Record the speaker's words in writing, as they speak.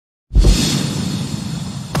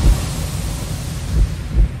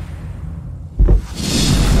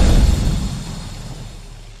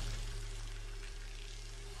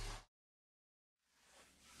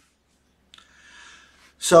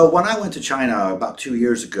So when I went to China about 2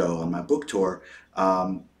 years ago on my book tour,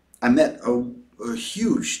 I met a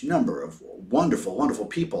huge number of wonderful, wonderful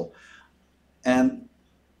people. And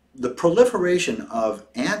the proliferation of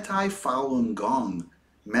anti-Falun Gong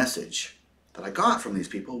message that I got from these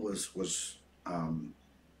people was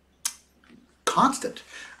constant.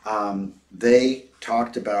 They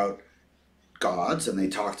talked about gods, and they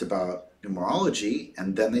talked about numerology,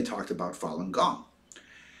 and then they talked about Falun Gong.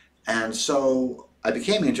 And so I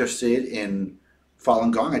became interested in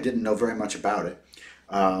Falun Gong. I didn't know very much about it.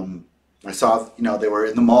 I saw, they were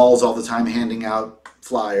in the malls all the time handing out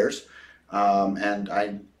flyers, and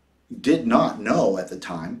I did not know at the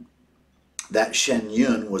time that Shen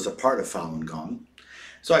was a part of Falun Gong.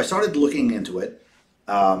 So I started looking into it,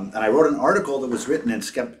 and I wrote an article that was written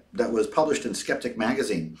that was published in Skeptic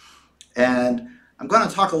magazine. And I'm going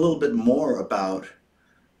to talk a little bit more about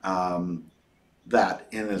that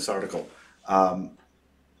in this article. I'm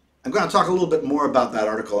going to talk a little bit more about that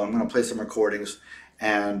article. I'm going to play some recordings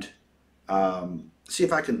and see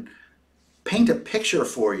if I can paint a picture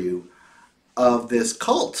for you of this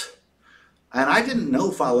cult. And I didn't know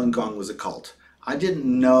Falun Gong was a cult. I didn't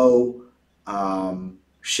know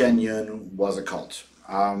Shen was a cult,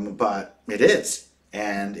 but it is,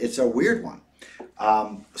 and it's a weird one.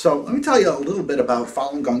 So let me tell you a little bit about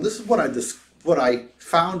Falun Gong. This is what I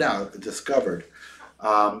found out, discovered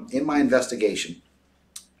in my investigation.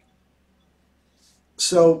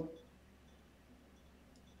 So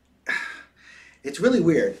it's really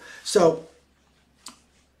weird. So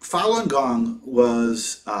Falun Gong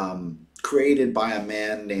was created by a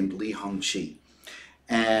man named Li Hongqi.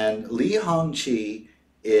 And Li Hongqi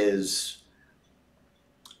is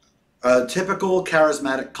a typical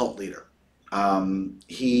charismatic cult leader.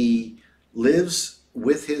 He lives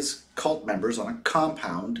with his cult members on a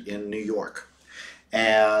compound in New York.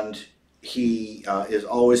 And he is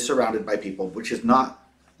always surrounded by people, which is not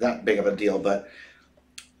that big of a deal. But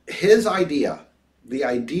his idea, the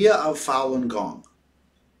idea of Falun Gong,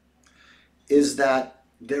 is that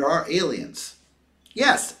there are aliens.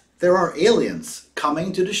 Yes, there are aliens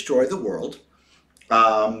coming to destroy the world.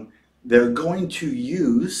 They're going to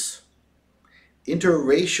use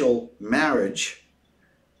interracial marriage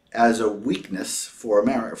as a weakness for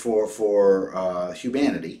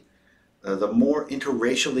humanity. The more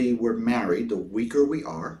interracially we're married, the weaker we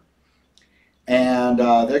are. And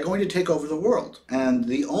they're going to take over the world. And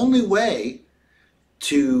the only way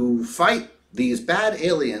to fight these bad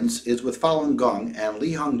aliens is with Falun Gong and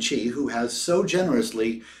Li Hongqi, who has so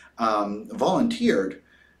generously volunteered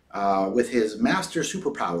with his master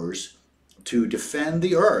superpowers to defend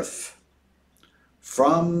the earth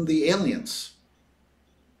from the aliens.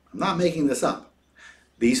 I'm not making this up.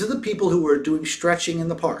 These are the people who are doing stretching in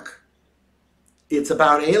the park. It's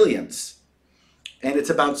about aliens, and it's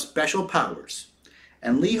about special powers.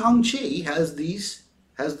 And Li Hongqi has this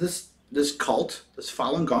cult, this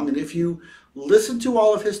Falun Gong, and if you listen to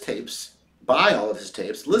all of his tapes, buy all of his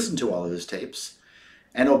tapes, listen to all of his tapes,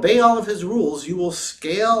 and obey all of his rules, you will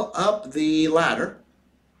scale up the ladder.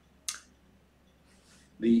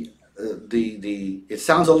 It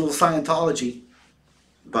sounds a little Scientology,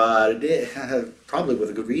 but it, probably with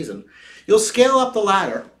a good reason. You'll scale up the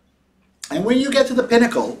ladder, and when you get to the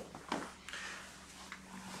pinnacle,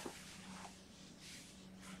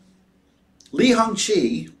 Li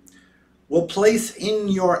Hongqi will place in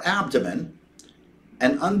your abdomen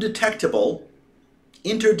an undetectable,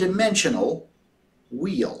 interdimensional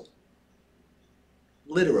wheel.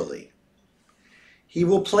 Literally. He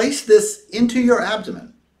will place this into your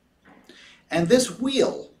abdomen, and this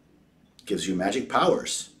wheel gives you magic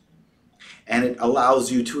powers, and it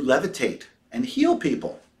allows you to levitate and heal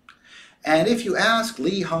people. And if you ask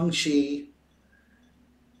Li Hongqi,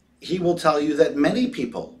 he will tell you that many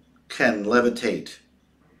people can levitate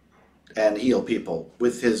and heal people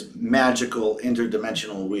with his magical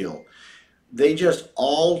interdimensional wheel. They just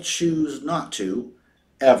all choose not to,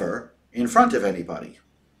 ever, in front of anybody.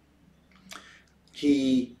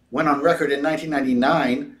 He went on record in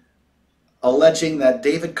 1999 alleging that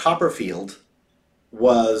David Copperfield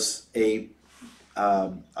was a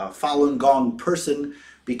Falun Gong person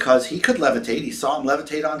because he could levitate. He saw him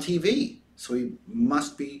levitate on TV. So he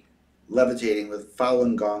must be levitating with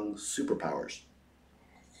Falun Gong superpowers.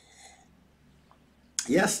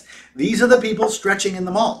 Yes, these are the people stretching in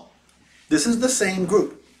the mall. This is the same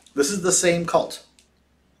group. This is the same cult.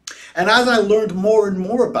 And as I learned more and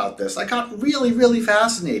more about this, I got really, really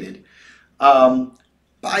fascinated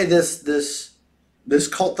by this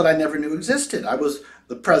cult that I never knew existed. I was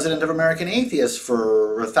the president of American Atheists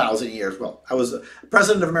for 1,000 years. Well, I was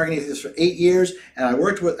president of American Atheists for 8 years, and I've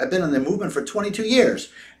been in the movement for 22 years.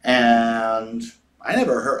 And I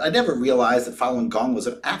never realized that Falun Gong was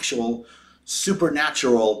an actual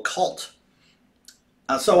supernatural cult.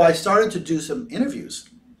 So I started to do some interviews,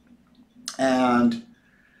 and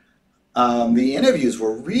the interviews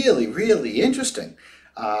were really, really interesting.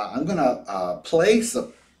 I'm going to play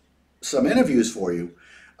some interviews for you,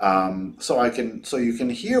 so you can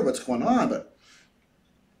hear what's going on. But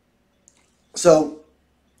so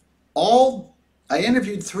I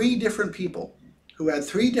interviewed 3 different people who had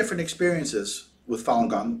 3 different experiences with Falun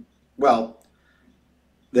Gong. Well,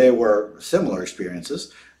 they were similar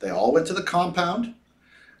experiences. They all went to the compound.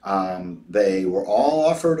 They were all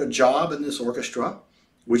offered a job in this orchestra,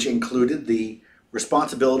 which included the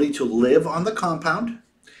responsibility to live on the compound,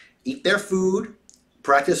 eat their food,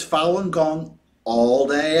 practice Falun Gong all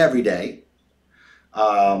day, every day.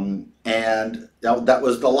 And that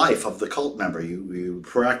was the life of the cult member. You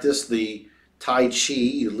practiced the Tai Chi,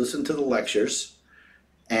 you listened to the lectures,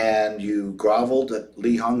 and you groveled at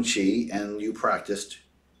Li Hong Chi, and you practiced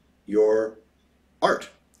your art,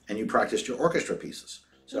 and you practiced your orchestra pieces.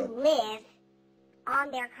 So you live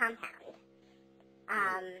on their compound,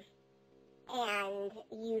 and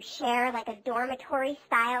you share like a dormitory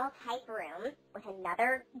style type room with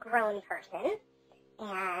another grown person,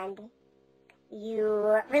 and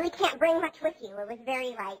you really can't bring much with you. It was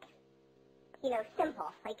very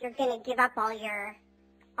simple. Like you're gonna give up all your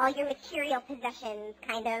material possessions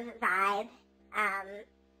kind of vibe,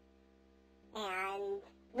 and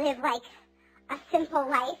live like a simple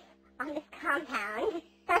life on this compound.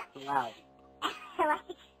 Wow.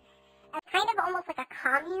 Kind of almost like a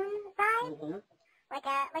commune vibe. Mm-hmm. Like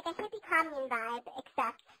a hippie commune vibe,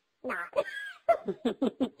 except not.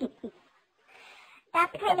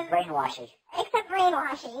 That's kind of brainwashy. Except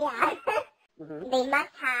brainwashy, yeah. Mm-hmm. They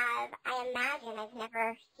must have, I imagine, I've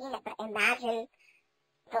never seen it, but imagine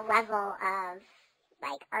the level of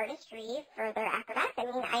artistry for their acrobats. I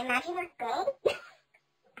mean, I imagine they're good.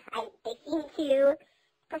 They seem to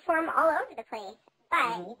perform all over the place,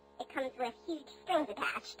 but it comes with huge strings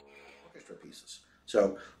attached. Orchestra pieces. So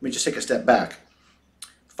let me just take a step back.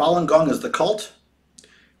 Falun Gong is the cult.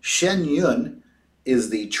 Shen is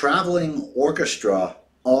the traveling orchestra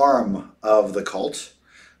arm of the cult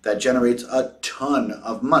that generates a ton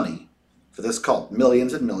of money for this cult.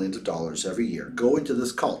 Millions and millions of dollars every year go into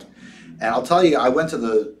this cult. And I'll tell you, I went to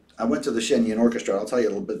the Shen Yun Orchestra. I'll tell you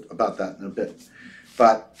a little bit about that in a bit.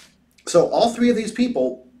 But so all 3 of these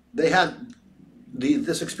people, they had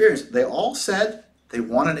this experience. They all said they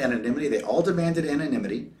wanted anonymity. They all demanded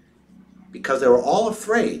anonymity because they were all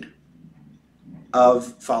afraid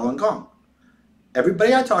of Falun Gong.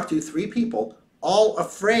 Everybody I talked to, 3 people, all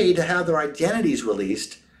afraid to have their identities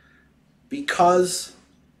released because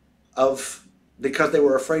they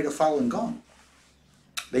were afraid of Falun Gong.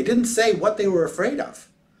 They didn't say what they were afraid of.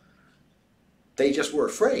 They just were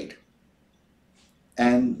afraid.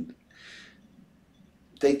 And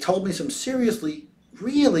they told me some seriously,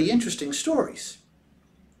 really interesting stories.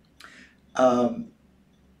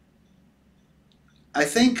 I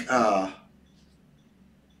think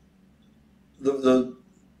the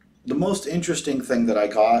most interesting thing that I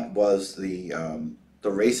got was the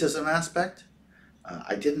racism aspect.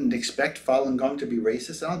 I didn't expect Falun Gong to be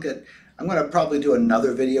racist. I'm going to probably do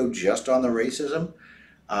another video just on the racism,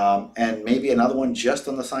 and maybe another one just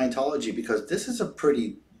on the Scientology, because this is a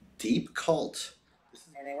pretty deep cult.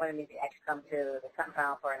 And they wanted me to actually come to the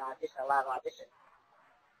compound for an audition, a live audition.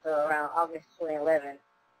 So around August 2011,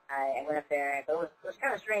 I went up there, but it was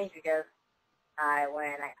kind of strange because I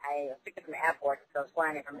picked up from the airport, so I was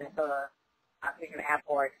flying in from Minnesota. I picked up from the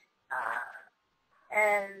airport,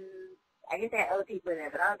 and I guess they had other people in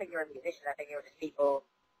there, but I don't think they were musicians. I think they were just people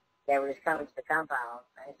that were just coming to the compound.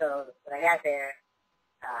 And so when I got there,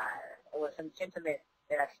 it was some gentleman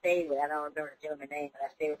that I stayed with. I don't remember the gentleman's name, but I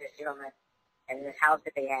stayed with this gentleman and this house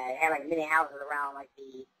that they had. It had like many houses around like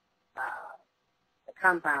the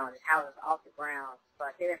compound, just houses off the ground. So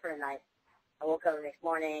I stayed there for the night. I woke up the next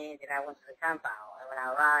morning, then I went to the compound. And when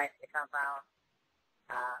I arrived at the compound,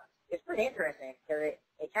 it's pretty interesting because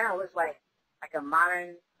it kind of looks like a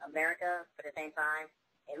modern America, but at the same time,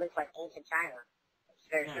 it looks like ancient China. It's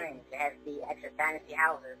very strange. It has the extra dynasty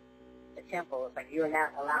houses, the temples. Like you were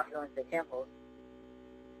not allowed to go into the temples.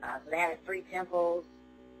 So they had 3 temples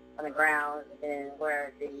on the ground, and then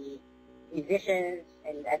where the musicians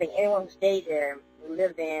and I think anyone who stayed there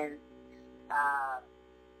lived in.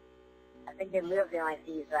 I think they lived in like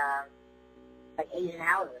these like Asian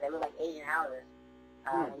houses. They look like Asian houses.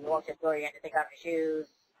 When you walk to the door, you have to take off your shoes.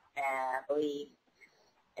 I believe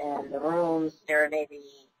And the rooms, there are maybe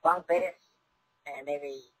bunk beds and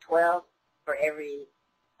maybe 12 for every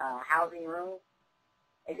housing room.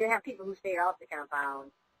 They did have people who stayed off the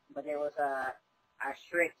compound, but there was a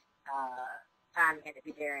strict time you had to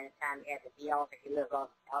be there and time you had to be off if you lived off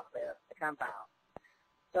the compound.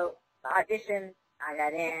 So the audition, I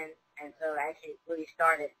got in, and so I actually really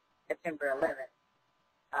started September 11th.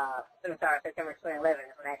 September 2011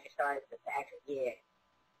 is when I actually started the actual gig.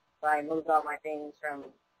 So I moved all my things from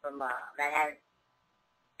Manhattan,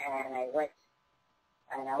 and I went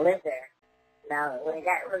and I lived there. Now, when it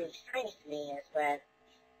got really strange to me is when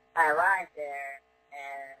I arrived there,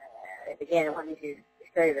 and I began wanting to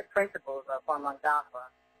study the principles of Falun Gong.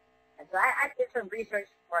 And so I did some research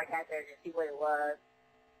before I got there to see what it was,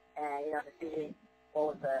 and to see what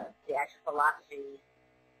was the actual philosophy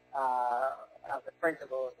of the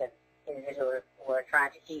principles that individuals were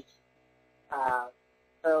trying to teach.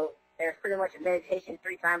 So there's pretty much a meditation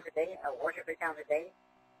 3 times a day, a worship 3 times a day.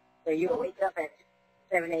 So you will wake up at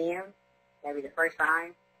 7 a.m., maybe the first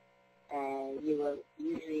time, and you will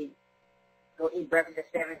usually go eat breakfast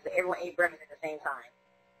at 7, so everyone ate breakfast at the same time.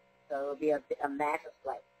 So it will be a massive,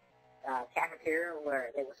 cafeteria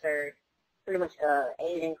where they will serve pretty much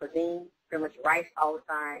Asian cuisine, pretty much rice all the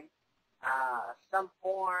time, some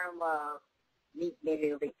form of meat, maybe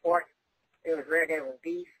it would be pork. It was rare that it was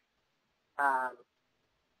beef.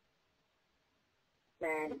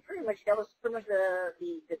 And pretty much that was pretty much the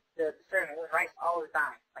serving. It was rice all the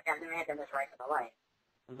time. Like I've never had that much rice in my life.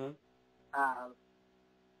 Mm-hmm. I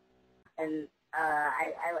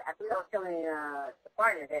believe I was telling the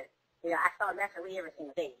partner that I saw Master Lee every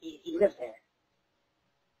single day. He lives there.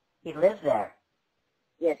 He lives there.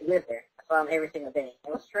 Yes, he lives there. I saw him every single day.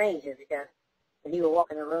 And what's strange is because when he would walk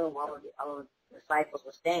in the room, all of the disciples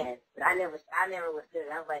would stand. But I never was good.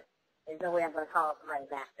 I was like, there's no way I'm going to call somebody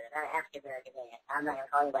master. I'm an African American man. I'm not going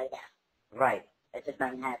to call anybody master. Right. It's just not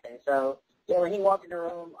going to happen. So when he walked in the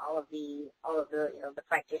room, all of the the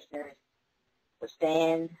practitioners would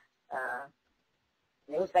stand.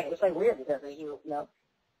 It was like weird because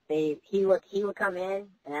he would come in,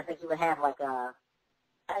 and I think he would have I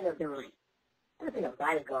don't know if they were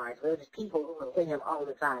bodyguards, but it was just people who were with him all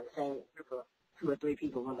the time, the same group of 2 or 3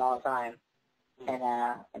 people with him all the time.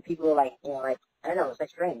 And people were I don't know, it's like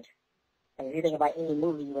strange. And if you think about any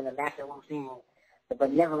movie when the master walks in, the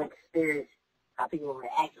benevolent spirits, how people would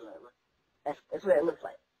act to him, that's what it looks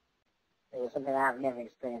like. It was something I've never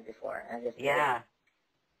experienced before. And it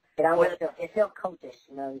felt cultish,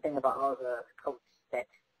 you think about all the cults that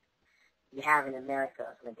you have in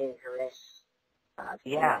America, from the David Koresh,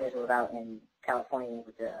 individuals out in California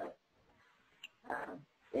with the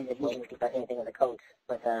Indonesian people, I can't think of the cults,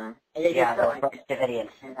 but it just felt like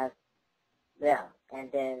Davidians. And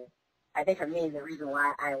then I think for me the reason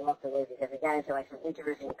why I walked away because it got into some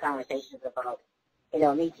interesting conversations about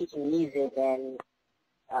me teaching music, and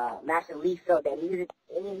Master Lee felt that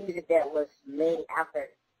any music that was made after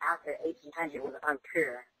 1800 was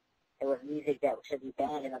impure. It was music that should be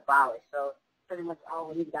banned and abolished. So pretty much all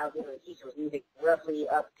the music I was able to teach was music roughly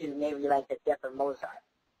up to maybe the death of Mozart.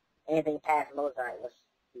 Anything past Mozart was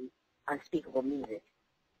unspeakable music.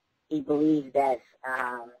 He believes that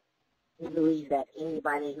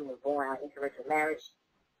anybody who was born out of interracial marriage is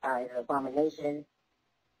an abomination.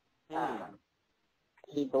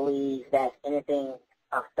 He believes that anything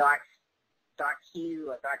of dark hue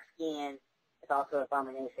or dark skin is also an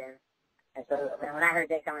abomination. And so when I heard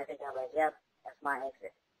that conversation, I was like, yep, that's my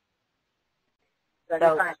exit. So I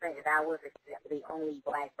just find it strange that I was the only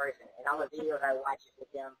black person. In all the videos I watched with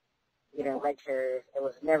them, lectures, you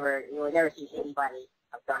would never see anybody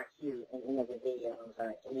of dark hue in any of the videos.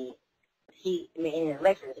 In his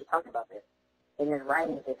lectures, he talked about this. In his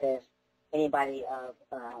writings, it says anybody of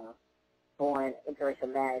born interracial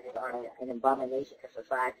marriages are an abomination to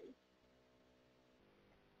society.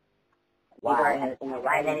 Wow. And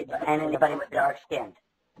anybody with dark skin.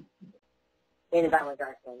 Anybody with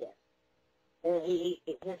dark skin, yes. And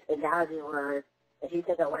his analogy was, if you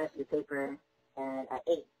took a white piece of paper and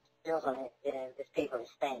ate pills on it, then this paper is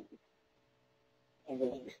stained. And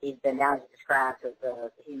then the analogy describes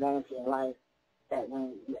the humanity in life, that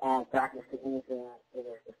when you add darkness to anything, it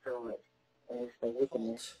is destroyed. It is the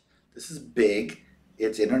wickedness. This is big.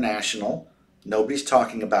 It's international. Nobody's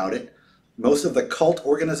talking about it. Most of the cult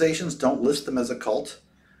organizations don't list them as a cult.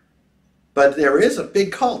 But there is a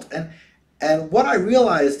big cult. And what I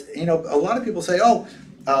realized, a lot of people say,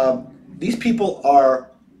 these people are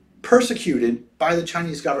persecuted by the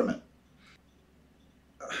Chinese government.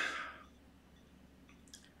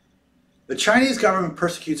 The Chinese government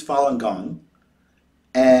persecutes Falun Gong,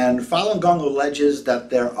 And Falun Gong alleges that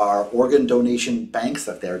there are organ donation banks,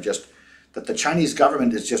 that the Chinese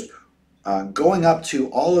government is just going up to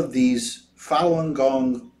all of these Falun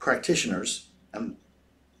Gong practitioners and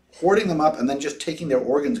hoarding them up and then just taking their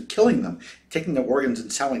organs, killing them, taking their organs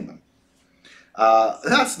and selling them.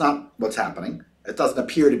 That's not what's happening. It doesn't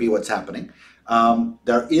appear to be what's happening.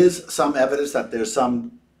 There is some evidence that there's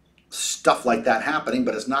some stuff like that happening,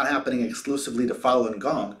 but it's not happening exclusively to Falun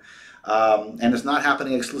Gong, and it's not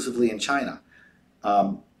happening exclusively in China.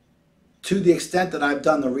 To the extent that I've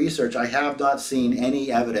done the research, I have not seen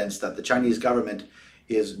any evidence that the Chinese government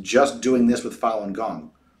is just doing this with Falun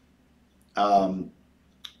Gong.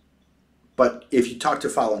 But if you talk to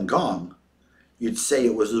Falun Gong, you'd say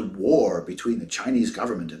it was a war between the Chinese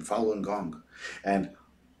government and Falun Gong. And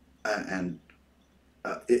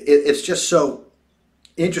it's just so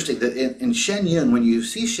interesting that in Shen Yun, when you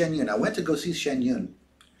see Shen Yun, I went to go see Shen Yun,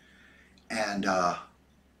 and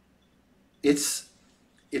it's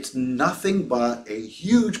nothing but a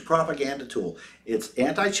huge propaganda tool. It's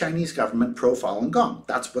anti-Chinese government, pro-Falun Gong.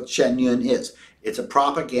 That's what Shen Yun is. It's a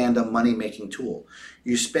propaganda money-making tool.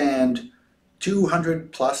 You spend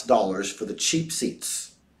 $200+ for the cheap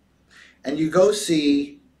seats, and you go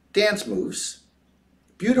see dance moves,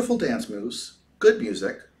 beautiful dance moves, good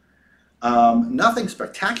music, nothing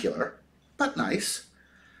spectacular, but nice.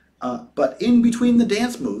 But in between the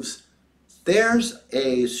dance moves, there's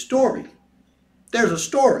a story. There's a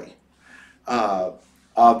story about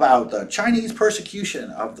the Chinese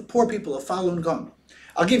persecution of the poor people of Falun Gong.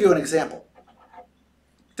 I'll give you an example.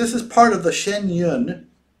 This is part of the Shen Yun,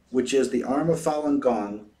 which is the arm of Falun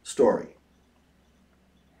Gong story.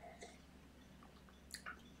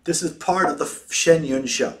 This is part of the Shen Yun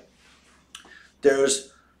show.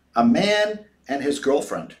 There's a man and his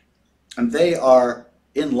girlfriend, and they are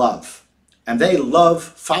in love, and they love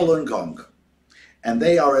Falun Gong, and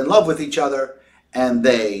they are in love with each other, and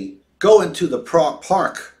they go into the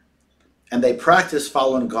park, and they practice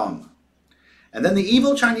Falun Gong. And then the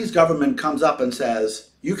evil Chinese government comes up and says,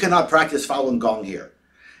 "You cannot practice Falun Gong here."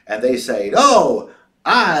 And they say, "No,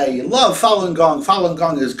 I love Falun Gong. Falun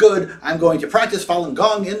Gong is good. I'm going to practice Falun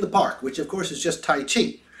Gong in the park," which of course is just Tai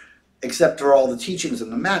Chi, except for all the teachings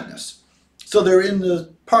and the madness. So they're in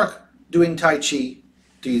the park doing Tai Chi,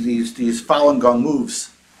 these Falun Gong moves.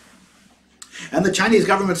 And the Chinese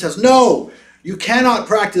government says, "No, you cannot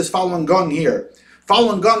practice Falun Gong here.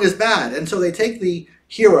 Falun Gong is bad." And so they take the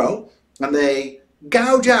hero and they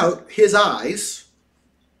gouge out his eyes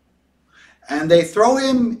and they throw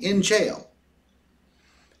him in jail.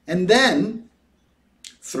 And then,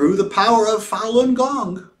 through the power of Falun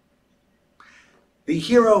Gong, the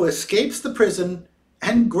hero escapes the prison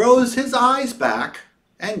and grows his eyes back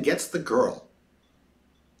and gets the girl.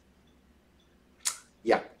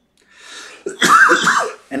 Yeah.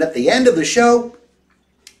 And at the end of the show,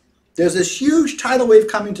 there's this huge tidal wave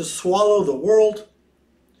coming to swallow the world.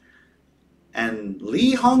 And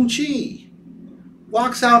Li Hongqi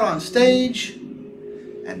walks out on stage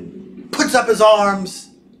and puts up his arms,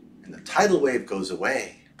 and the tidal wave goes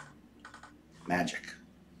away. Magic.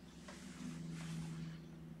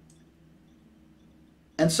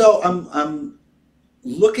 And so I'm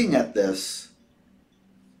looking at this,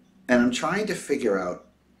 and I'm trying to figure out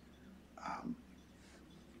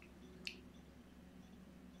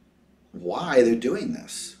why they're doing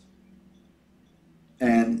this.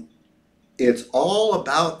 And it's all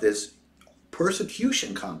about this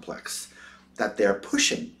persecution complex that they're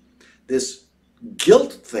pushing, this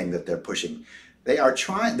guilt thing that they're pushing. They are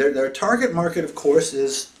trying, their target market, of course,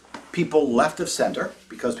 is people left of center,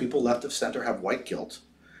 because people left of center have white guilt.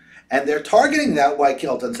 And they're targeting that white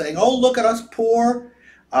guilt and saying, "Oh, look at us poor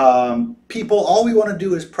people. All we want to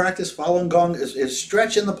do is practice Falun Gong, is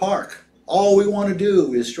stretch in the park. All we want to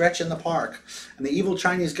do is stretch in the park." And the evil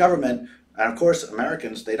Chinese government, and of course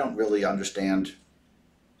Americans, they don't really understand.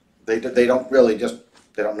 They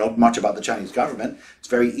don't know much about the Chinese government. It's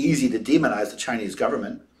very easy to demonize the Chinese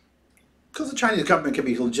government, because the Chinese government can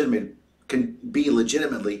be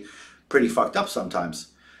legitimately pretty fucked up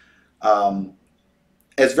sometimes.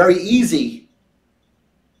 It's very easy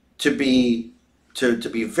to be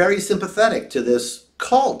very sympathetic to this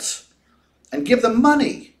cult and give them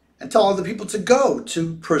money and tell other people to go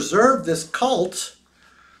to preserve this cult,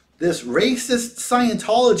 this racist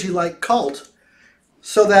Scientology-like cult,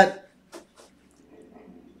 so that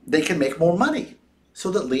they can make more money,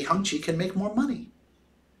 so that Li Hongqi can make more money.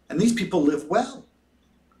 And these people live well.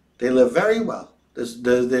 They live very well.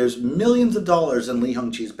 There's millions of dollars in Li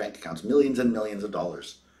Hongqi's bank accounts, millions and millions of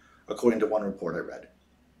dollars, according to one report I read.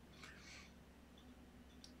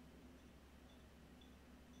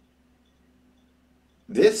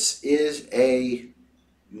 This is a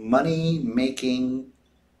money-making,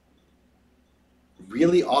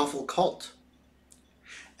 really awful cult.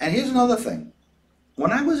 And here's another thing.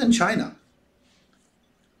 When I was in China,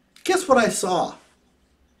 guess what I saw?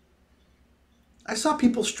 I saw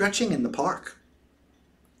people stretching in the park.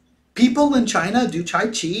 People in China do Tai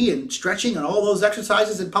Chi and stretching and all those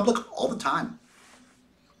exercises in public all the time.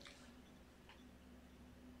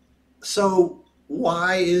 So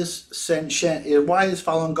why is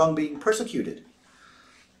Falun Gong being persecuted?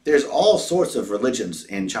 There's all sorts of religions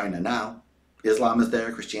in China now. Islam is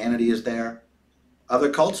there, Christianity is there, other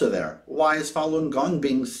cults are there. Why is Falun Gong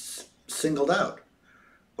being singled out?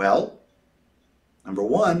 Well, number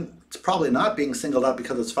one, it's probably not being singled out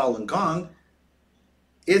because it's Falun Gong.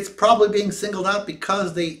 It's probably being singled out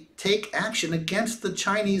because they take action against the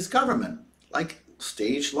Chinese government, like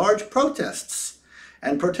stage large protests.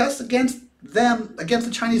 And protests against them, against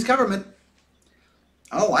the Chinese government,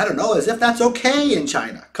 oh, I don't know, as if that's okay in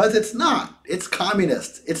China, because it's not. It's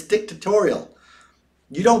communist. It's dictatorial.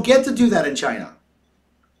 You don't get to do that in China.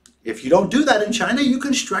 If you don't do that in China, you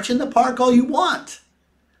can stretch in the park all you want.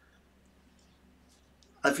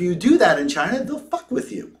 If you do that in China, they'll fuck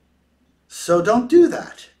with you. So don't do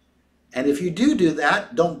that. And if you do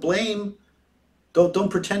that, don't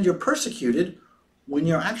pretend you're persecuted when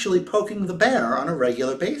you're actually poking the bear on a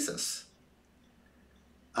regular basis.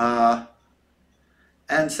 And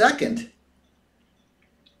second,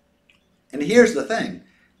 and here's the thing,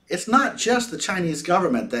 it's not just the Chinese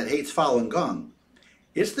government that hates Falun Gong.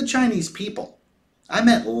 It's the Chinese people. I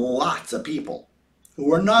met lots of people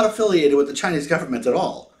who are not affiliated with the Chinese government at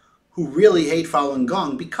all, who really hate Falun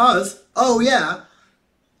Gong because, oh yeah,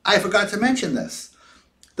 I forgot to mention this.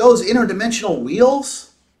 Those interdimensional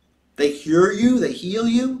wheels, they cure you, they heal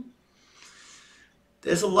you.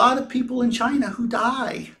 There's a lot of people in China who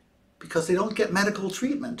die because they don't get medical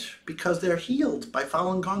treatment, because they're healed by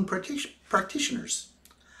Falun Gong practitioners.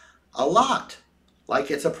 A lot. Like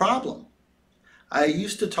it's a problem. I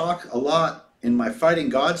used to talk a lot in my Fighting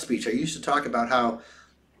God speech. I used to talk about how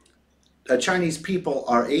Chinese people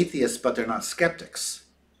are atheists, but they're not skeptics,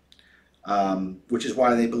 which is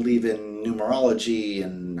why they believe in numerology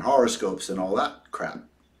and horoscopes and all that crap.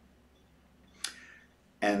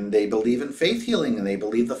 And they believe in faith healing, and they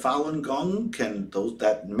believe the Falun Gong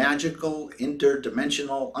that magical,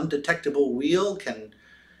 interdimensional, undetectable wheel can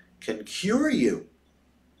cure you.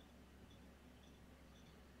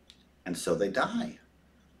 And so they die.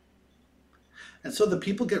 And so the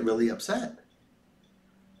people get really upset.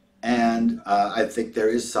 And I think there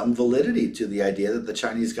is some validity to the idea that the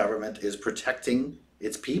Chinese government is protecting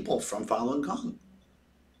its people from Falun Gong.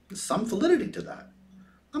 There's some validity to that.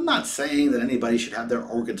 I'm not saying that anybody should have their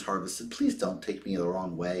organs harvested. Please don't take me the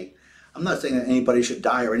wrong way. I'm not saying that anybody should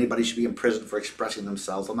die or anybody should be in prison for expressing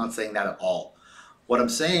themselves. I'm not saying that at all. What I'm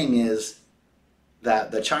saying is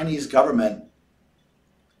that the Chinese government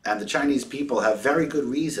and the Chinese people have very good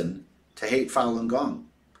reason to hate Falun Gong.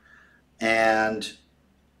 And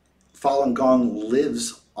Falun Gong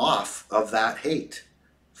lives off of that hate.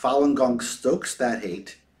 Falun Gong stokes that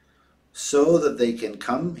hate so that they can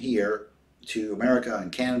come here to America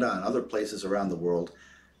and Canada and other places around the world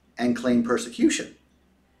and claim persecution.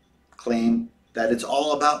 Claim that it's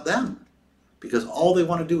all about them because all they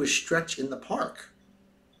want to do is stretch in the park.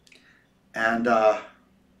 And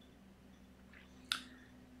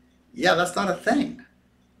yeah, that's not a thing.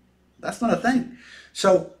 That's not a thing.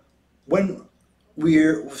 So when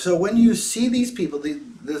you see these people,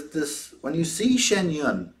 when you see Shen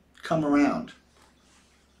Yun come around,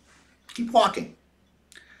 keep walking.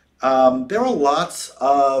 There are lots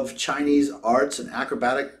of Chinese arts and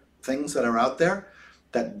acrobatic things that are out there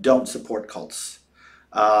that don't support cults.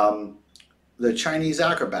 The Chinese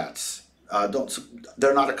acrobats,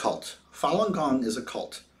 they're not a cult. Falun Gong is a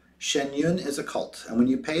cult. Shen Yun is a cult. And when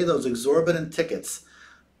you pay those exorbitant tickets,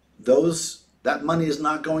 that money is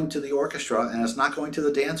not going to the orchestra and it's not going to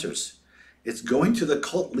the dancers. It's going to the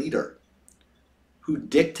cult leader who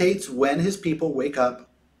dictates when his people wake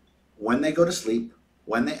up, when they go to sleep,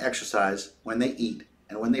 when they exercise, when they eat,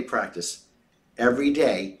 and when they practice, every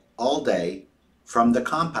day, all day, from the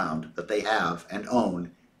compound that they have and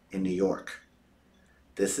own in New York.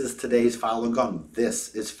 This is today's Falun Gong.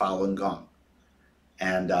 This is Falun Gong.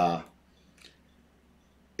 And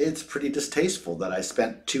it's pretty distasteful that I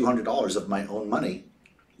spent $200 of my own money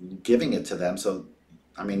giving it to them. So,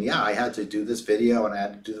 I mean, yeah, I had to do this video and I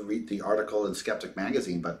had to read the article in Skeptic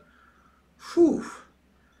Magazine, but whew,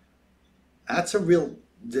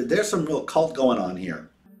 there's some real cult going on here.